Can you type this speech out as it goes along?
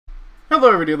Hello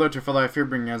everybody, Loader for Life here,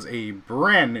 bringing us a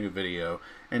brand new video.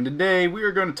 And today we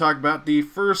are going to talk about the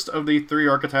first of the 3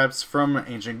 archetypes from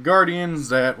Ancient Guardians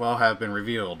that, well, have been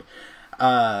revealed.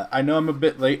 I know I'm a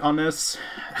bit late on this.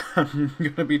 I'm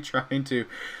going to be trying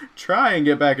and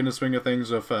get back in the swing of things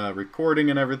with recording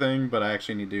and everything, but I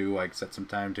actually need to set some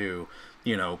time to,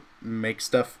 make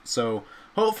stuff. So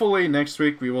hopefully next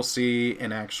week we will see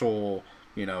an actual,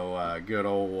 good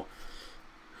old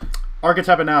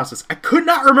archetype analysis. I could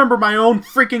not remember my own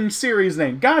freaking series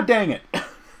name. God dang it.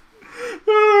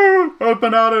 I've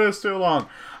been out of this too long.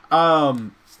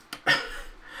 And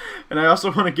I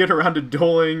also want to get around to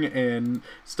dueling and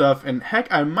stuff. And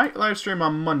heck, I might live stream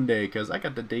on Monday because I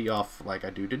got the day off like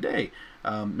I do today.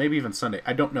 Maybe even Sunday.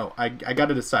 I don't know. I got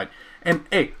to decide. And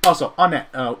hey, also on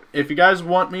that note, if you guys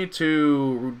want me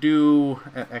to do...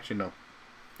 Actually, no.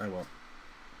 I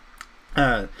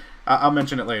won't. I'll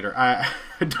mention it later. I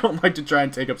don't like to try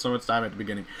and take up so much time at the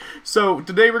beginning. So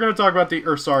today we're going to talk about the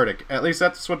Ursarctic. At least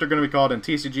that's what they're going to be called in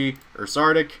TCG,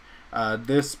 Ursarctic.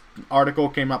 This article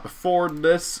came out before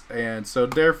this, and so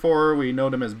therefore we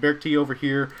know them as Berkti over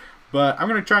here. But I'm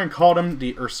going to try and call them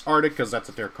the Ursarctic because that's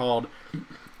what they're called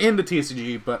in the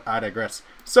TCG, but I digress.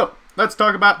 So let's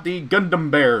talk about the Gundam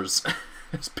Bears,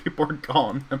 as people are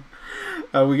calling them.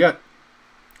 We got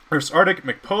Ursarctic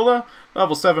Mikpola,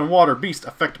 level 7 water beast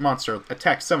effect monster,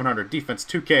 attack 700, defense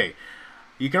 2k.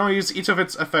 You can only use each of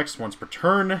its effects once per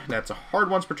turn. That's a hard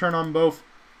once per turn on both.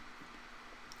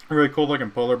 Really cool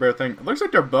looking polar bear thing. It looks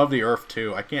like they're above the earth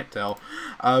too. I can't tell.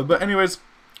 But anyways,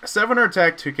 700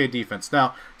 attack, 2k defense.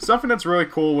 Now, something that's really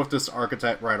cool with this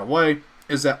archetype right away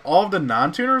is that all of the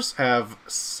non-tuners have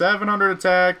 700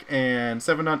 attack and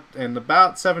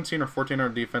about 17 or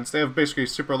 1400 defense. They have basically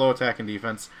super low attack and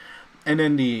defense. And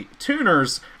then the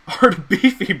tuners are the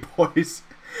beefy boys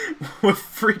with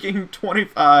freaking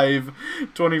 25,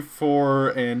 24,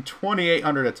 and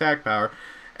 2800 attack power.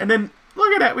 And then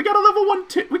look at that, we got a level 1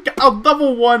 we got a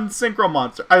level 1 synchro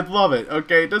monster. I love it.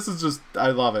 Okay, this is just, I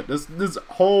love it. This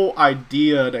whole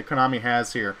idea that Konami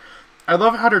has here. I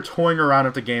love how they're toying around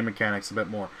with the game mechanics a bit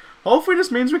more. Hopefully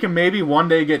this means we can maybe one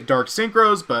day get dark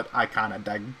synchros, but I kind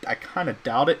of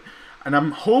doubt it. And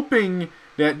I'm hoping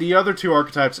that the other 2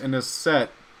 archetypes in this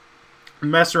set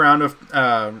mess around with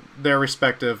their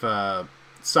respective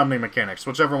summoning mechanics,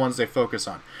 whichever ones they focus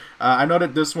on. I know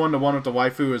that this one, the one with the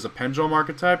waifu, is a pendulum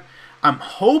archetype. I'm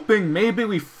hoping maybe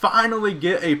we finally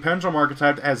get a pendulum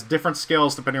archetype that has different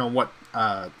scales depending on what,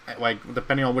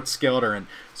 depending on which scale they're in.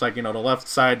 It's like, the left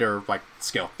side they're like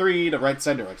scale 3, the right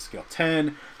side they're like scale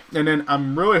 10, and then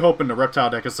I'm really hoping the reptile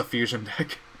deck is the fusion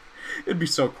deck. It'd be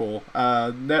so cool.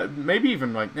 That maybe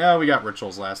even we got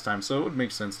rituals last time, so it would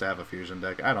make sense to have a fusion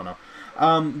deck. I don't know.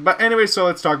 But anyway, so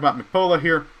let's talk about Mikpola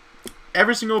here.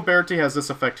 Every single Berkti has this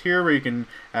effect here, where you can,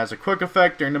 as a quick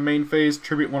effect during the main phase,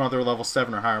 tribute one other level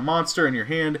 7 or higher monster in your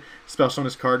hand, spell summon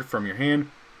this card from your hand.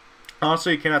 Also,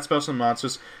 you cannot spell summon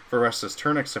monsters for the rest of this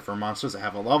turn, except for monsters that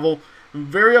have a level.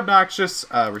 Very obnoxious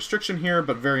restriction here,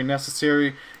 but very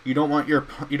necessary. You don't want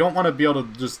to be able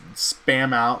to just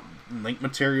spam out link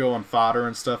material and fodder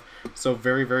and stuff, so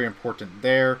very, very important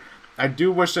there. I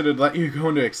do wish that it'd let you go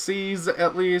into Xyz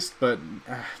at least, but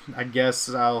I guess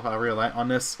I'll relent on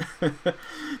this.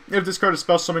 If this card is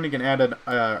spell summon, you can add an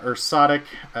Ursarctic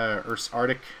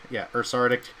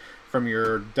from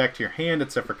your deck to your hand,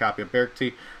 except for copy of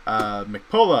Berkti,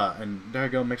 Mikpola, and there I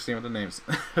go mixing with the names.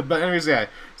 But anyways, yeah.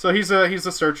 So he's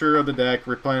a searcher of the deck,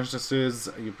 replenishes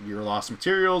your lost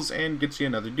materials, and gets you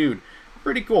another dude.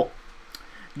 Pretty cool.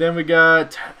 Then we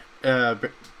got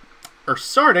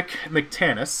Ursarctic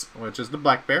Mictanus, which is the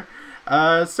black bear.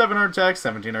 700 attack,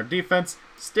 1700 defense,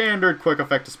 standard quick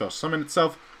effect to spell summon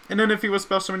itself. And then if he was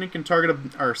spell summoned, you can target a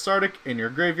Ursarctic in your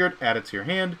graveyard, add it to your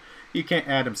hand. You can't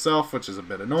add himself, which is a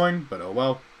bit annoying, but oh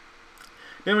well.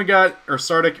 Then we got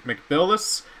Ursarctic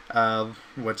Mcbillis,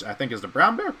 which I think is the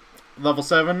brown bear. Level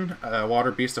 7,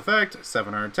 water beast effect,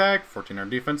 700 attack, 1400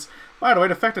 defense. By the way,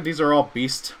 the fact that these are all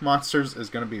beast monsters is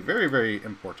going to be very, very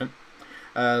important.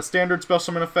 Standard spell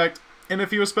summon effect, and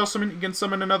if you spell summon, you can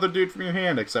summon another dude from your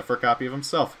hand, except for a copy of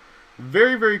himself.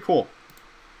 Very, very cool.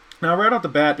 Now, right off the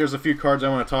bat, there's a few cards I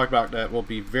want to talk about that will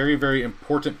be very, very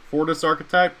important for this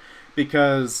archetype,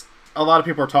 because a lot of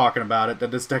people are talking about it,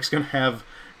 that this deck's going to have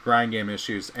grind game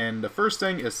issues. And the first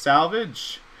thing is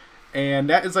Salvage. And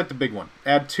that is like the big one.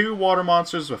 Add 2 water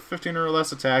monsters with 15 or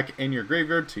less attack in your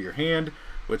graveyard to your hand,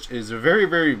 which is very,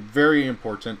 very, very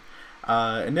important.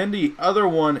 And then the other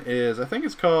one is, I think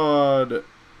it's called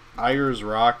Ayers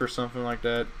Rock or something like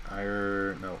that.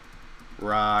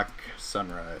 Rock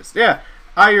Sunrise. Yeah,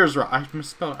 Ayers Rock. I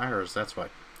misspelled Ayers, that's why.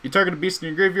 You target a beast in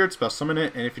your graveyard, spell summon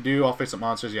it, and if you do, all face-up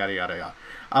monsters, yada yada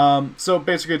yada. So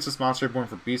basically it's this monster born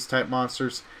for beast-type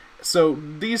monsters. So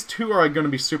these two are going to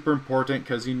be super important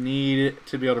because you need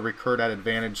to be able to recur that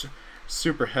advantage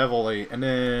super heavily. And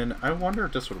then, I wonder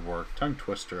if this would work. Tongue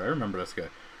Twister, I remember this guy.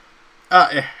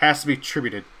 It has to be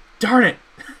tributed. Darn it!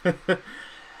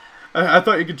 I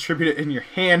thought you could tribute it in your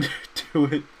hand to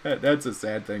it. That's a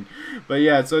sad thing. But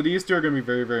yeah, so these two are going to be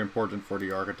very, very important for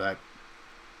the archetype.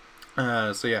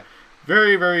 So yeah,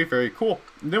 very, very, very cool.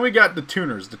 And then we got the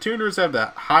tuners. The tuners have the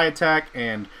high attack,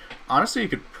 and honestly, you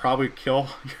could probably kill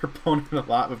your opponent a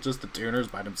lot with just the tuners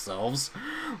by themselves.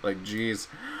 Like, geez.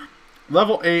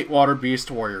 Level 8 Water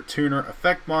Beast Warrior Tuner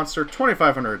Effect Monster,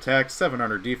 2500 attack,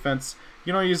 700 defense.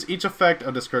 You don't use each effect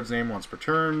of this card's name once per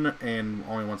turn, and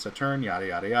only once a turn, yada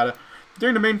yada yada.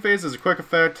 During the main phase, as a quick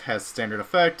effect, has standard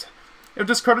effect. If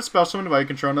discarded spell summoned by you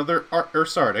control another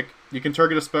Ursarctic, you can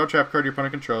target a spell trap card your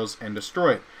opponent controls and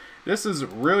destroy it. This is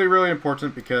really, really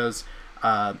important because,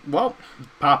 well,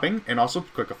 popping, and also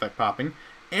quick effect popping.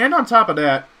 And on top of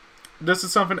that, this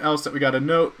is something else that we got to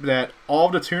note, that all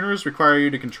of the tuners require you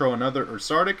to control another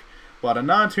Ursarctic, while the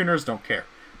non-tuners don't care.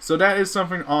 So that is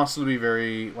something also to be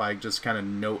very, like, just kind of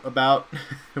note about,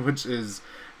 which is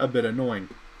a bit annoying.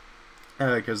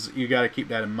 Because you got to keep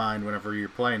that in mind whenever you're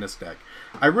playing this deck.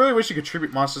 I really wish you could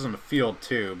tribute monsters on the field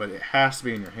too, but it has to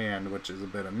be in your hand, which is a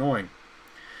bit annoying.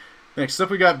 Next up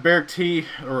we got Barrack T,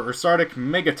 or Ursarctic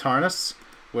Megatarnus,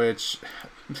 which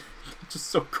just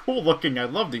so cool looking. I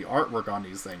love the artwork on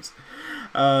these things.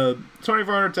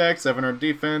 2400 attack, 700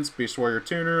 defense, Beast Warrior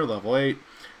Tuner, level 8,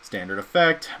 standard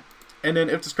effect. And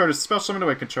then if this card is special summoned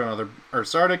by control another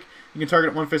Ursarctic, you can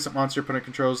target one face-up monster your opponent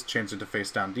controls, change it to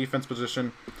face-down defense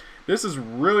position. This is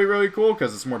really, really cool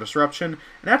because it's more disruption. And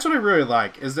that's what I really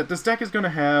like, is that this deck is going to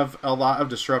have a lot of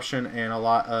disruption and a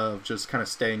lot of just kind of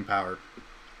staying power.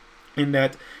 In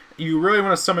that you really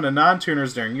want to summon the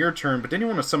non-tuners during your turn, but then you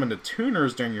want to summon the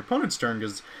tuners during your opponent's turn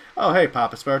because, oh, hey,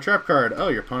 pop a spell trap card. Oh,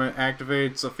 your opponent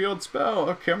activates a field spell.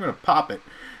 Okay, I'm going to pop it.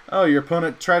 Oh, your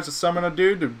opponent tries to summon a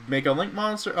dude to make a link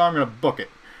monster. Oh, I'm going to book it.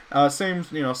 Same,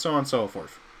 you know, so on and so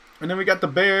forth. And then we got the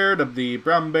bear, the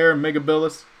brown bear,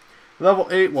 Megabilis. Level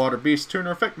 8 Water Beast Tuner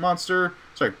Effect Monster.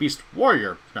 Sorry, Beast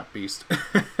Warrior, not Beast.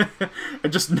 I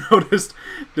just noticed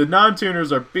the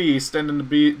non-tuners are Beast, and then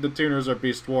the tuners are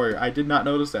Beast Warrior. I did not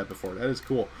notice that before. That is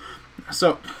cool.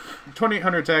 So,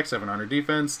 2800 attack, 700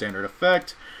 defense, standard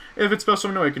effect. If it's special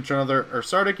summoned, you control another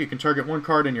Ursarctic, you can target one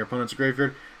card in your opponent's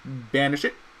graveyard, banish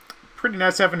it. Pretty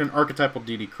nice having an archetypal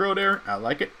DD Crow there. I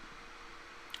like it.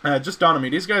 Just dawned on me,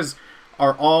 these guys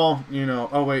are all, you know,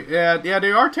 oh wait, yeah,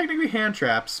 they are technically hand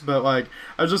traps, but like,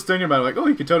 I was just thinking about it, like, oh,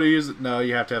 you can totally use it. No,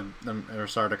 you have to have an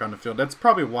Ursarctic on the field. That's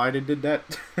probably why they did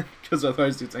that, because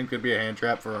otherwise these things could be a hand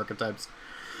trap for archetypes.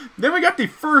 Then we got the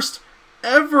first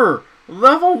ever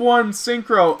level 1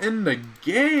 synchro in the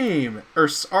game,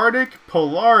 Ursarctic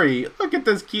Polari. Look at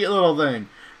this cute little thing.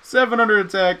 700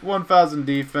 attack, 1000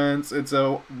 defense. It's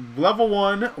a level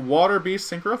 1 Water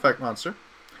Beast Synchro Effect Monster.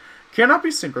 Cannot be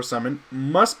synchro summoned.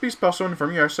 Must be special summoned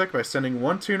from your deck by sending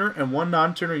one tuner and one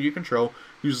non-tuner you control,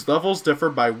 whose levels differ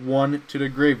by 1 to the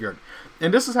graveyard.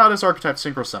 And this is how this archetype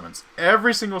synchro summons.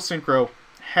 Every single synchro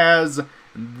has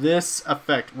this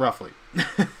effect, roughly.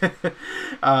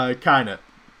 Kinda.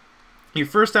 You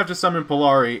first have to summon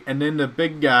Polari, and then the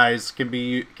big guys can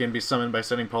be summoned by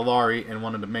sending Polari and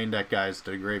one of the main deck guys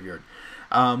to the graveyard.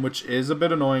 Which is a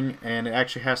bit annoying, and it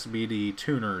actually has to be the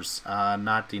tuners,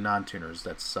 not the non-tuners.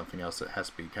 That's something else that has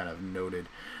to be kind of noted.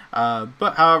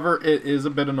 But however, it is a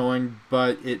bit annoying,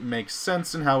 but it makes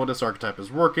sense in how this archetype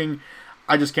is working.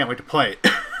 I just can't wait to play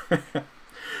it.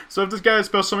 So if this guy is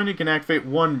special summoned, you can activate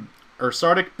one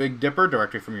Ursarctic Big Dipper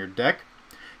directly from your deck.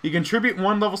 You can tribute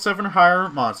one level 7 or higher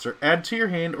monster, add to your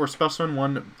hand, or special summon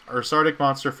one Ursarctic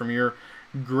monster from your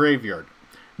graveyard.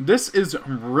 This is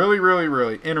really, really,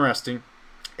 really interesting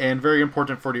and very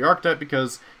important for the archetype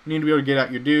because you need to be able to get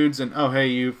out your dudes, and oh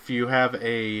hey, if you have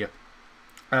a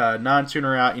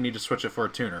non-tuner out, you need to switch it for a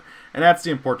tuner. And that's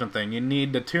the important thing. You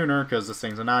need the tuner because this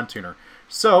thing's a non-tuner.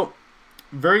 So,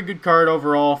 very good card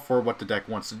overall for what the deck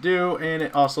wants to do, and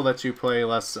it also lets you play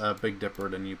less Big Dipper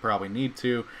than you probably need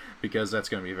to, because that's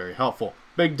going to be very helpful.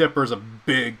 Big Dipper is a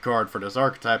big card for this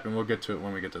archetype, and we'll get to it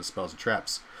when we get to the spells and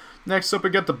traps. Next up, we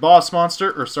got the boss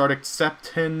monster, Ursarctic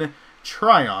Septin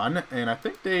Tryon, and I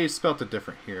think they spelt it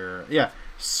different here. Yeah,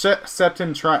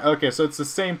 Septin Tryon. Okay, so it's the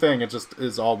same thing, it just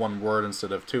is all one word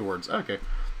instead of 2 words. Okay.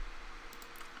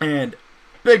 And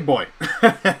big boy.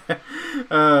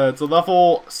 It's a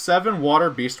level 7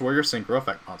 Water Beast Warrior Synchro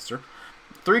Effect Monster.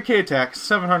 3k attack,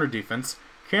 700 defense.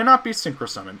 Cannot be synchro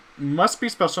summoned. Must be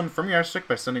special summoned from your deck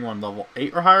by sending one level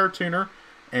 8 or higher tuner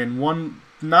and one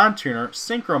non-tuner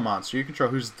synchro monster you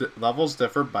control whose levels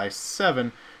differ by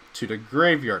 7 to the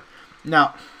graveyard.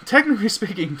 Now, technically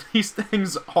speaking, these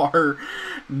things are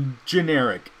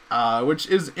generic, which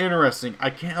is interesting.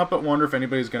 I can't help but wonder if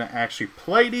anybody's going to actually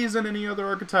play these in any other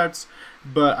archetypes,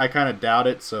 but I kind of doubt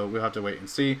it, so we'll have to wait and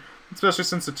see. Especially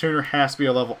since the tuner has to be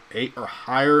a level 8 or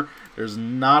higher. There's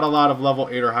not a lot of level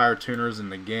 8 or higher tuners in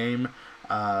the game.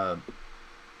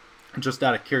 Just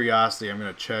out of curiosity, I'm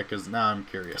going to check, because now I'm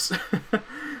curious.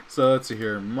 So let's see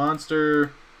here.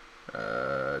 Monster,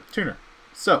 tuner.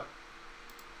 So,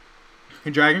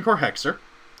 Dragon Core Hexer.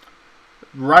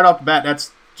 Right off the bat,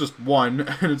 that's just one,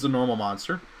 and it's a normal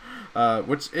monster.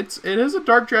 Which it is a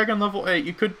Dark Dragon level 8.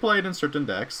 You could play it in certain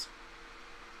decks.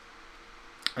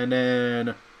 And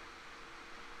then,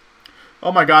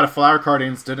 oh my god, if Flower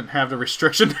Guardians didn't have the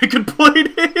restriction, they could play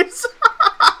these.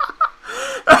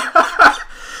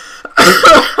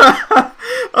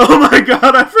 Oh my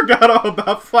god, I forgot all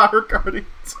about Flower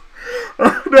Guardians.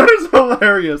 That is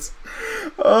hilarious.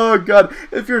 Oh god,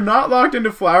 if you're not locked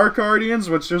into Flower Guardians,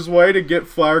 which there's a way to get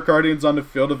Flower Guardians on the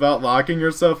field without locking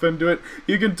yourself into it,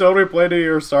 you can totally play the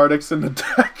Ursarctics in the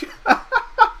deck.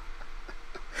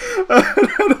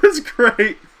 That is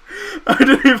great. I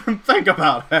didn't even think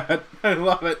about that. I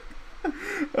love it.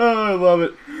 Oh, I love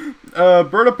it.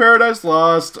 Bird of Paradise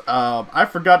Lost. I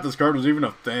forgot this card was even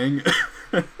a thing.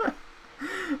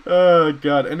 Oh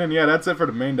god. And then yeah, that's it for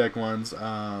the main deck ones.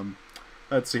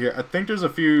 Let's see here. I think there's a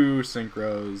few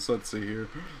synchros. Let's see here.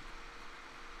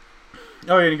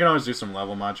 Oh yeah, you can always do some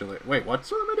level modulate. Wait,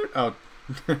 what's limited? Oh,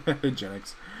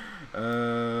 Genix.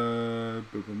 Boom,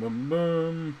 boom, boom,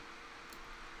 boom.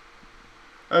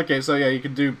 Okay, so yeah, you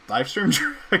can do Livestream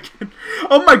Dragon.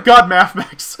 Oh my god,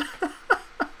 Mathmax!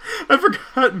 I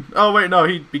forgot. Oh wait, no,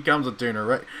 he becomes a tuner,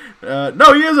 right?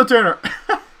 No, he is a tuner!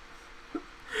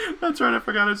 That's right, I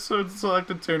forgot I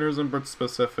selected tuners and bird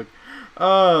specific.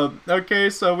 Okay,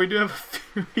 so we do have a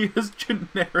few. He is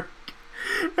generic.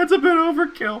 That's a bit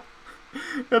overkill.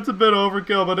 That's a bit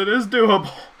overkill, but it is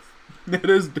doable. It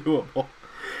is doable.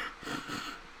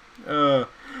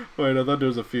 Wait, I thought there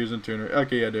was a fusion tuner.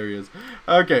 Okay, yeah, there he is.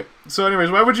 Okay, so anyways,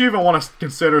 why would you even want to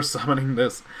consider summoning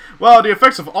this? Well, the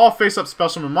effects of all face-up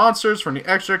special monsters from the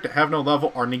extract that have no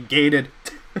level are negated.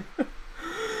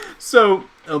 So,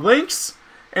 Lynx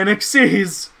and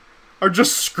Xyz are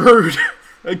just screwed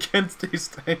against these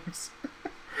things.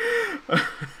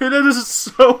 It is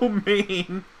so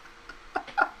mean.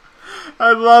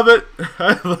 I love it.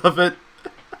 I love it.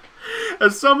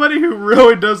 As somebody who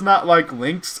really does not like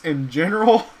Lynx in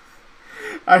general,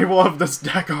 I love this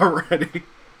deck already.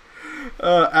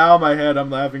 Ow, my head. I'm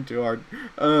laughing too hard.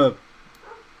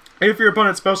 If your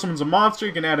opponent special summons a monster,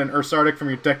 you can add an Ursarctic from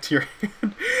your deck to your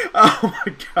hand. Oh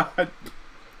my god.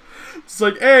 It's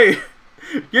like, hey,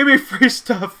 give me free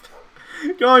stuff.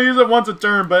 You can only use it once a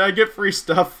turn, but I get free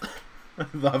stuff. I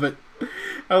love it.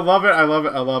 I love it. I love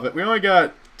it. I love it. We only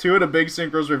got 2 of the big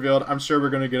synchros revealed. I'm sure we're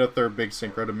going to get a 3rd big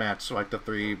synchro to match like the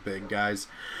 3 big guys.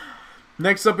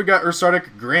 Next up, we got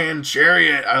Ursarctic Grand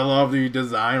Chariot. I love the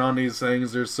design on these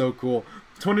things. They're so cool.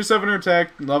 27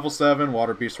 attack, level 7,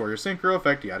 Water Beast Warrior Synchro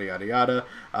effect, yada yada yada.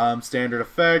 Standard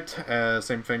effect,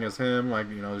 same thing as him. Like,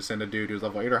 you know, you send a dude who's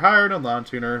level 8 or higher, and a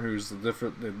non-tuner whose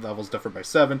the levels differ by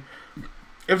 7.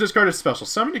 If this card is special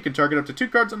summoned, you can target up to 2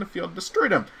 cards on the field and destroy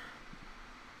them.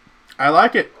 I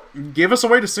like it. Give us a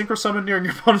way to synchro summon during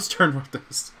your opponent's turn with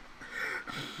this.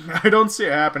 I don't see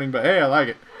it happening, but hey, I like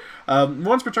it.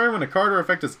 Once per turn, when a card or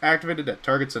effect is activated that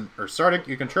targets an Ursarctic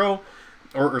you control,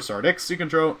 or Ursarctics you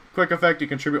control, quick effect, you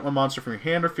contribute 1 monster from your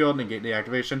hand or field, negate the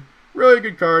activation. Really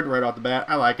good card right off the bat.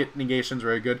 I like it. Negation's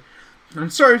very good. I'm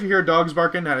sorry to hear dogs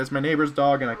barking. That is my neighbor's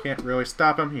dog, and I can't really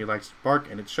stop him. He likes to bark,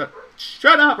 and it's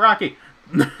shut up, Rocky!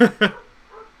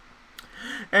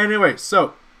 Anyway,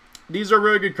 so these are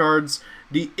really good cards.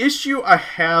 The issue I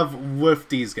have with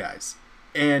these guys,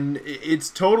 and it's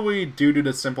totally due to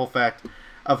the simple fact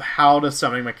of how the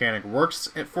summoning mechanic works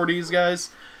for these guys,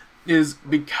 is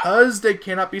because they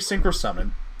cannot be synchro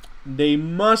summoned, they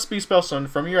must be spell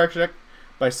summoned from your extra deck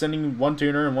by sending 1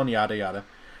 tuner and 1 yada yada.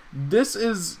 This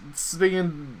is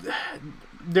being,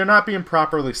 they're not being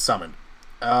properly summoned.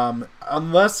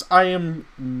 Unless I'm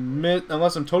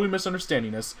totally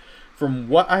misunderstanding this, from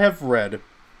what I have read,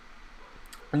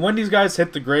 when these guys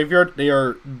hit the graveyard, they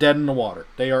are dead in the water.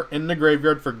 They are in the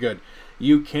graveyard for good.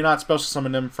 You cannot special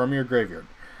summon them from your graveyard.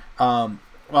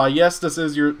 Well, yes, this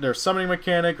is their summoning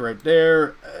mechanic right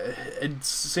there. It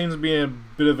seems to be a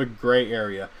bit of a gray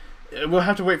area. We'll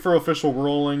have to wait for official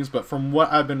rulings, but from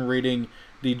what I've been reading,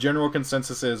 the general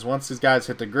consensus is once these guys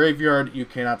hit the graveyard, you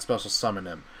cannot special summon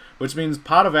them. Which means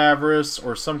Pot of Avarice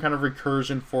or some kind of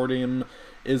recursion for them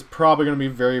is probably going to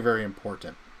be very, very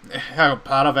important.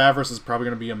 Pot of Avarice is probably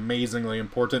going to be amazingly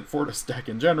important for this deck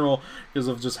in general because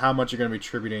of just how much you're going to be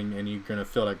tributing, and you're going to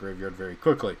fill that graveyard very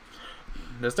quickly.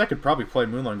 This deck could probably play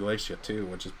Moonlight Glacier too,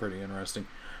 which is pretty interesting.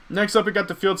 Next up, we got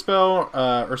the field spell,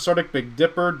 Ursarctic Big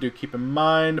Dipper. Do keep in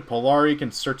mind, Polari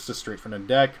can search this straight from the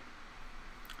deck.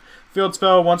 Field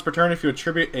spell, once per turn, if you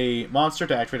attribute a monster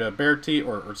to activate a ability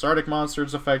or Ursarctic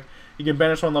monster's effect, you can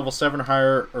banish one level 7 or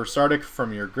higher Ursarctic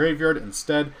from your graveyard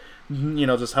instead. You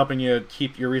know, just helping you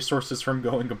keep your resources from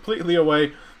going completely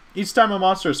away. Each time a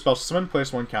monster is spell summoned,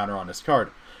 place 1 counter on this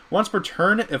card. Once per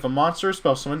turn, if a monster is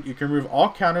spell summoned, you can remove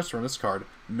all counters from this card,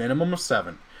 minimum of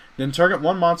 7. Then target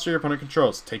 1 monster your opponent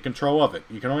controls. Take control of it.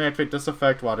 You can only activate this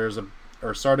effect while there's a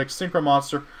Ursarctic Synchro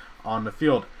monster on the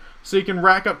field. So you can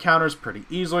rack up counters pretty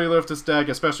easily with this deck,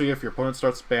 especially if your opponent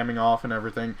starts spamming off and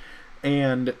everything.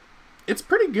 And it's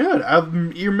pretty good.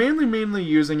 You're mainly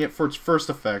using it for its first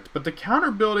effect, but the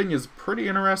counter building is pretty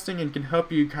interesting and can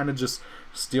help you kind of just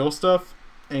steal stuff,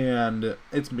 and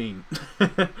it's mean.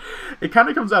 It kind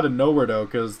of comes out of nowhere, though,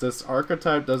 because this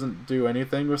archetype doesn't do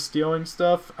anything with stealing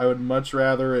stuff. I would much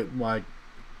rather it, like,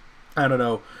 I don't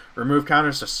know, remove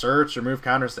counters to search, remove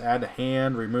counters to add to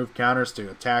hand, remove counters to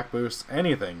attack boost,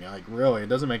 anything. Like, really, it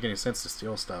doesn't make any sense to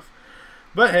steal stuff.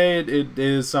 But hey, it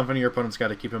is something your opponent's got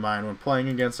to keep in mind when playing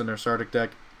against an Ursarctic deck.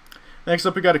 Next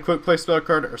up, we got a quick play spell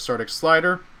card, Ursarctic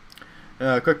Slider.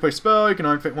 Quick play spell, you can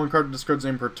activate 1 card to this card's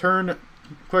name per turn.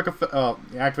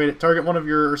 Activate it. Target one of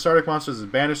your Ursarctic monsters is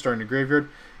banished during the graveyard.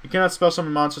 You cannot spell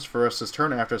summon monsters for the rest of this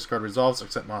turn after this card resolves,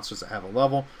 except monsters that have a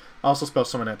level. Also spell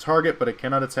summon at target, but it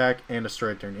cannot attack and destroy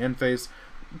it during the end phase.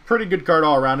 Pretty good card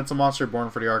all around. It's a monster born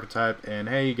for the archetype, and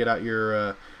hey, you get out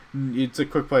your... it's a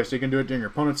quick play, so you can do it during your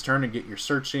opponent's turn and get your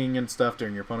searching and stuff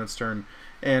during your opponent's turn,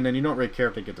 and then you don't really care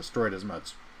if they get destroyed as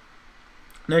much.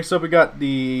 Next up, we got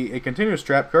a continuous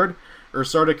trap card,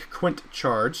 Ursarctic Quint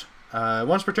Charge.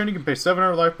 Once per turn, you can pay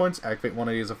 700 life points, activate one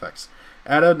of these effects.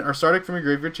 Add an Ursarctic from your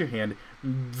graveyard to your hand.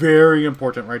 Very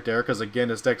important right there, because again,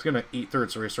 this deck's going to eat through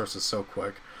its resources so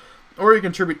quick. Or you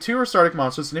contribute 2 Ursarctic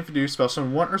monsters, and if you do, spell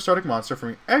summon 1 Ursarctic monster from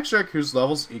your extra deck whose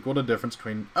levels equal the difference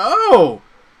between... Oh,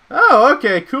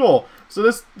 okay, cool. So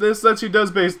this lets you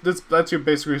lets you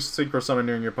basically synchro summon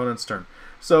during your opponent's turn.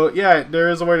 So yeah, there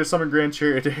is a way to summon Grand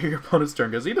Chariot during your opponent's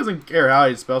turn because he doesn't care how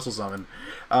he special summon.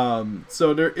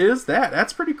 So there is that.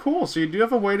 That's pretty cool. So you do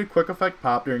have a way to quick effect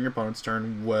pop during your opponent's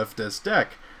turn with this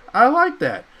deck. I like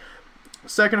that.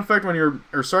 Second effect, when your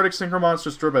Ursarctic Synchro monster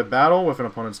is destroyed by battle with an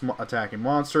opponent's attacking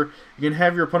monster, you can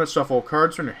have your opponent shuffle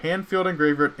cards from your hand, field, and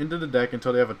graveyard into the deck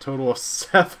until they have a total of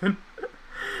 7.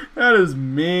 That is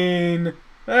mean.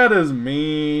 That is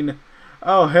mean.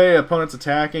 Oh, hey, opponent's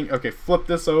attacking. Okay, flip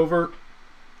this over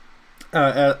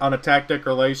on attack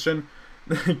declaration.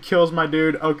 Kills my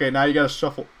dude. Okay, now you gotta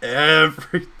shuffle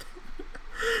everything.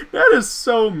 That is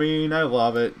so mean. I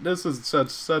love it. This is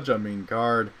such a mean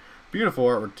card. Beautiful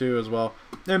artwork too as well.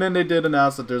 And then they did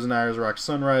announce that there's an Iris Rock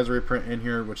Sunrise reprint in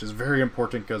here, which is very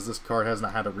important because this card has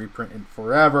not had a reprint in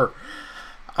forever.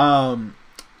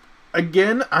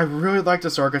 Again, I really like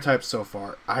this archetype so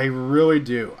far. I really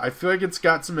do. I feel like it's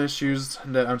got some issues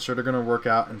that I'm sure they're going to work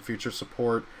out in future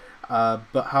support.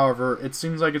 But however, it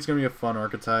seems like it's going to be a fun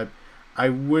archetype. I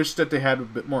wish that they had a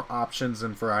bit more options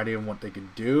and variety of what they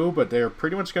could do, but they're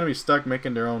pretty much going to be stuck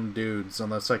making their own dudes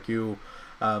unless like you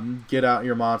get out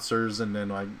your monsters and then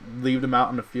like leave them out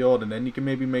in the field, and then you can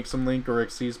maybe make some Link or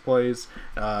Xyz plays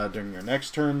during your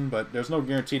next turn, but there's no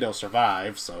guarantee they'll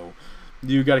survive, so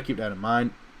you got to keep that in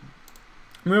mind.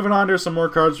 Moving on, there's some more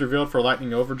cards revealed for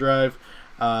Lightning Overdrive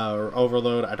or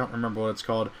Overload. I don't remember what it's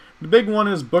called. The big one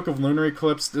is Book of Lunar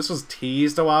Eclipse. This was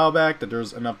teased a while back that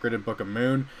there's an upgraded Book of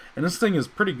Moon, and this thing is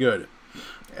pretty good.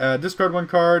 Discard 1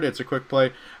 card, it's a quick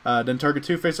play. Then target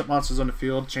 2 face-up monsters on the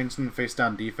field, change them to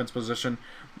face-down defense position.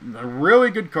 A really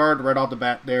good card right off the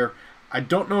bat there. I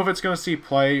don't know if it's going to see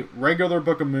play. Regular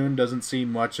Book of Moon doesn't see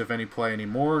much, if any, play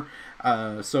anymore.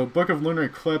 So Book of Lunar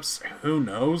Eclipse, who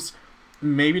knows?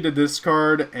 Maybe to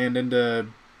discard and into,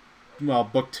 well,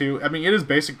 Book 2. I mean, it is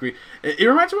basically... It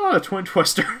reminds me a lot of Twin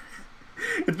Twister.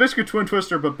 It's basically Twin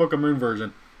Twister, but Book of Moon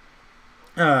version.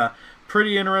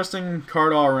 Pretty interesting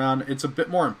card all around. It's a bit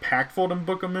more impactful than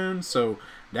Book of Moon, so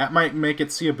that might make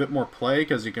it see a bit more play,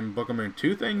 because you can Book of Moon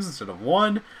 2 things instead of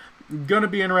 1. Gonna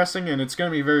be interesting, and it's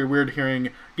gonna be very weird hearing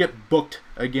get booked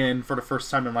again for the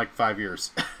first time in like 5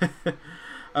 years.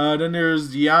 Then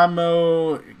there's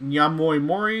Yamoi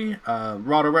Mori,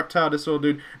 Rado Reptile, this little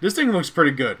dude. This thing looks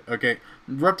pretty good, okay?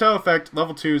 Reptile effect,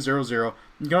 level 2, 0/0.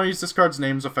 You can only use this card's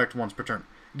name's effect once per turn.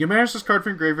 You can manage this card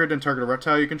from your graveyard and target a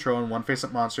reptile you control and 1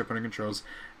 face-up monster your opponent controls.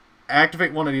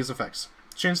 Activate one of these effects.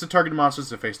 change the target monsters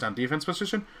to face-down defense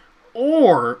position,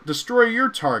 or destroy your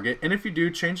target, and if you do,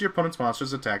 change your opponent's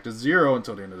monster's attack to 0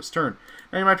 until the end of this turn.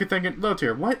 Now you might be thinking, low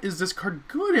tier, what is this card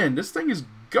good in? This thing is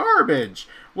garbage.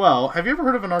 Well, have you ever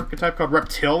heard of an archetype called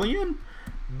Reptilian?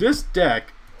 This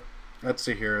deck, let's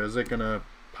see here, is it going to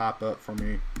pop up for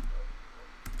me?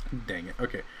 Dang it.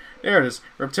 Okay, there it is,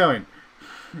 Reptilian.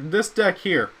 This deck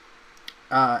here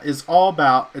is all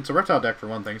about, it's a reptile deck for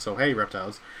one thing, so hey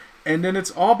reptiles. And then it's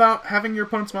all about having your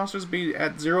opponent's monsters be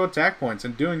at 0 attack points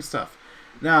and doing stuff.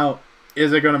 Now,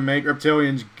 is it going to make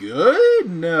Reptilians good?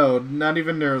 No, not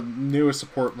even their newest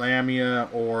support Lamia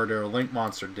or their Link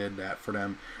monster did that for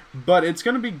them. But it's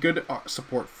going to be good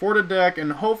support for the deck,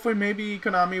 and hopefully maybe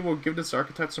Konami will give this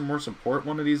archetype some more support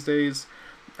one of these days.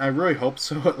 I really hope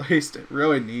so, at least. It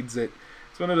really needs it.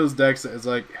 It's one of those decks that is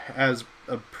like has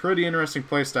a pretty interesting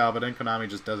playstyle, but then Konami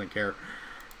just doesn't care.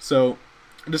 So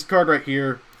this card right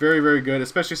here, very, very good,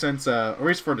 especially since, at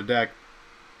least for the deck,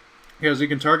 because you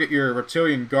can target your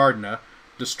Reptilian Gardna,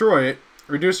 destroy it,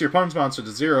 reduce your opponent's monster to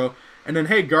 0, and then,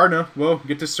 hey, Gardna will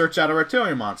get to search out a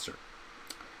Reptilian monster.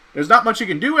 There's not much you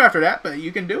can do after that, but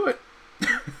you can do it.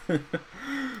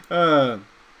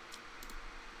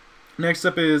 Next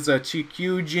up is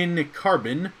Chikujin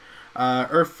Carbon.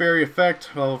 Earth Fairy effect,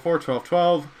 level 4, 12,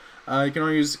 12. You can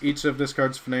only use each of this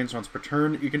card's names once per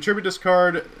turn. You contribute this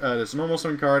card, this normal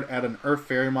summon card, add an Earth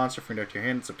Fairy monster from your deck to your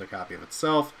hand, except a copy of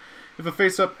itself. If a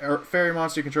face-up Fairy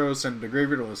monster you control is sent to the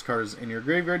graveyard while this card is in your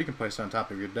graveyard, you can place it on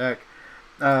top of your deck.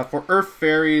 For Earth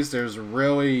Fairies, there's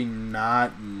really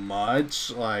not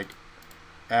much, like,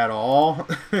 at all.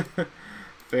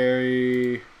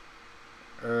 Fairy...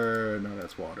 no,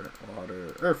 that's water.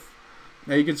 Water. Earth.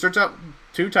 Now you can search out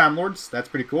 2 Time Lords. That's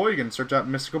pretty cool. You can search out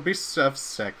Mystical Beasts of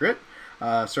Circuit.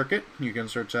 You can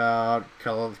search out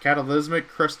Cataclysmic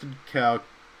Crusted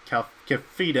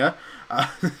Kefida.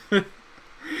 You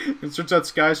can search out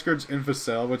Sky Scourge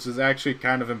Infocell, which is actually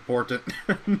kind of important.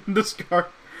 This card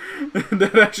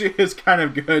that actually is kind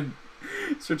of good.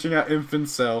 Searching out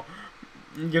Infocell.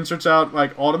 You can search out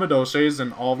like all the Madoshes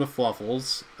and all the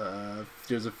Fluffles.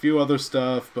 There's a few other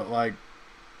stuff, but like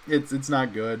it's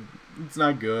not good. It's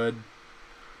not good.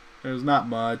 There's not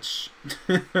much.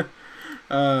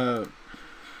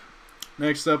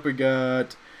 Next up we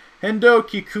got Hendo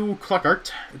Kiku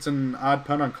Cluckart. It's an odd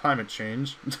pun on climate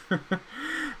change.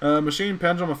 Machine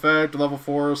Pendulum effect, level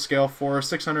 4, scale 4,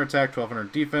 600 attack,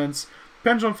 1200 defense.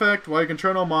 Pendulum effect, while you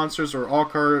control no monsters or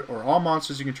all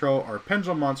monsters you control are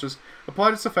pendulum monsters,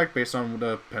 apply this effect based on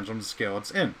the pendulum scale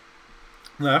it's in.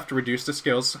 Left, reduce the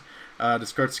scales,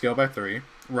 discard scale by 3.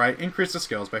 Right, increase the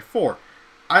scales by 4.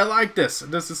 I like this.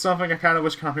 This is something I kind of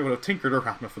wish Konami would have tinkered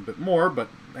around with a bit more, but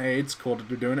hey, it's cool that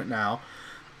they're doing it now.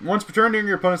 Once per turn during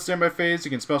your opponent's standby phase,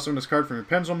 you can spell summon this card from your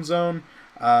pendulum zone.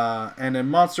 And in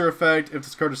monster effect, if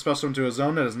this card is spell summoned to a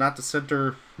zone that is not the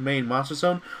center main monster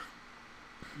zone,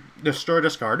 destroy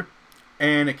this card,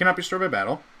 and it cannot be destroyed by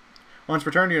battle. Once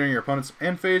per turn during your opponent's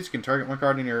end phase, you can target 1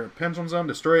 card in your pendulum zone,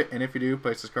 destroy it, and if you do,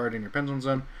 place this card in your pendulum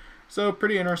zone. So,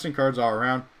 pretty interesting cards all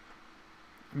around.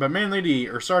 But mainly the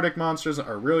Ursarctic monsters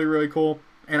are really, really cool,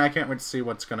 and I can't wait to see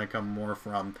what's going to come more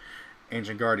from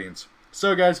Ancient Guardians.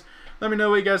 So guys, let me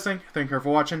know what you guys think. Thank you for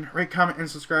watching. Rate, comment, and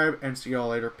subscribe, and see y'all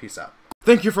later. Peace out.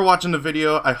 Thank you for watching the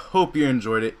video. I hope you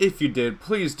enjoyed it. If you did,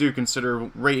 please do consider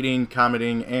rating,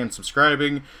 commenting, and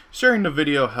subscribing. Sharing the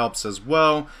video helps as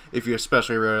well. If you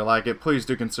especially really like it, please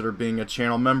do consider being a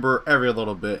channel member. Every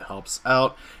little bit helps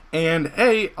out. And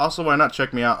hey, also why not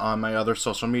check me out on my other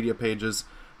social media pages.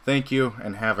 Thank you,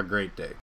 and have a great day.